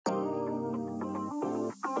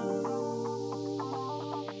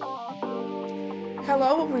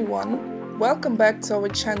Hello everyone, welcome back to our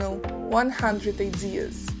channel 100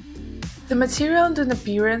 Ideas. The material and the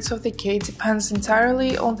appearance of the gate depends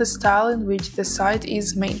entirely on the style in which the site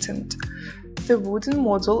is maintained. The wooden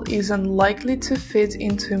model is unlikely to fit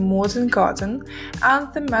into a modern garden,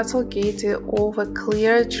 and the metal gate of a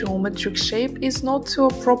clear geometric shape is not too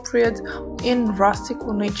appropriate in rustic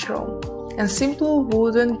or natural. A simple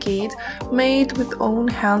wooden gate made with own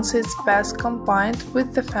hands is best combined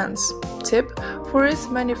with the fence. Tip: for its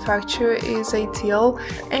manufacture is ideal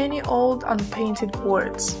any old unpainted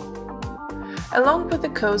boards. Along with the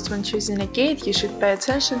cost when choosing a gate, you should pay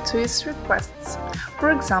attention to its requests.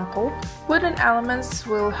 For example, wooden elements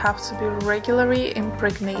will have to be regularly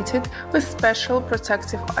impregnated with special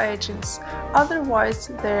protective agents, otherwise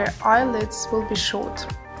their eyelids will be short.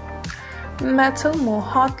 Metal more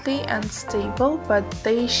hardly and stable, but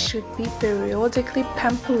they should be periodically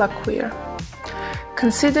pamper lacquer.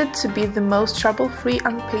 Considered to be the most trouble-free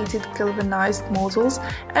unpainted galvanized models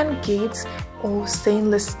and gates of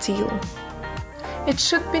stainless steel. It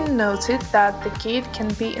should be noted that the gate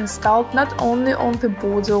can be installed not only on the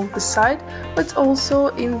border of the site, but also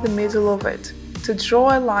in the middle of it, to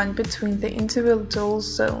draw a line between the individual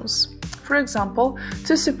zones. For example,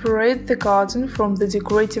 to separate the garden from the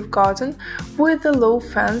decorative garden with a low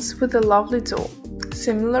fence with a lovely door.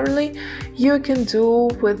 Similarly, you can do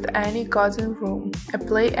with any garden room, a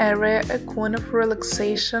play area, a corner for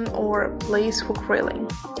relaxation, or a place for grilling.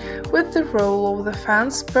 With the role of the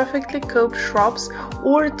fence, perfectly cope shrubs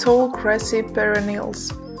or tall grassy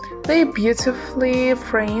perennials. They beautifully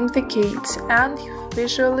frame the gate and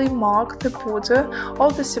visually mark the border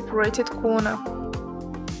of the separated corner.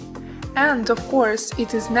 And of course,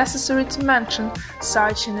 it is necessary to mention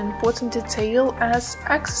such an important detail as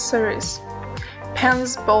accessories.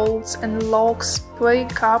 Pins, bolts and locks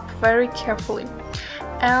break up very carefully,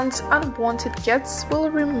 and unwanted gates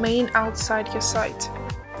will remain outside your site.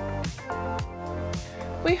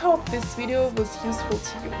 We hope this video was useful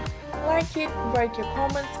to you. Like it, write your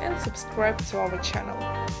comments and subscribe to our channel.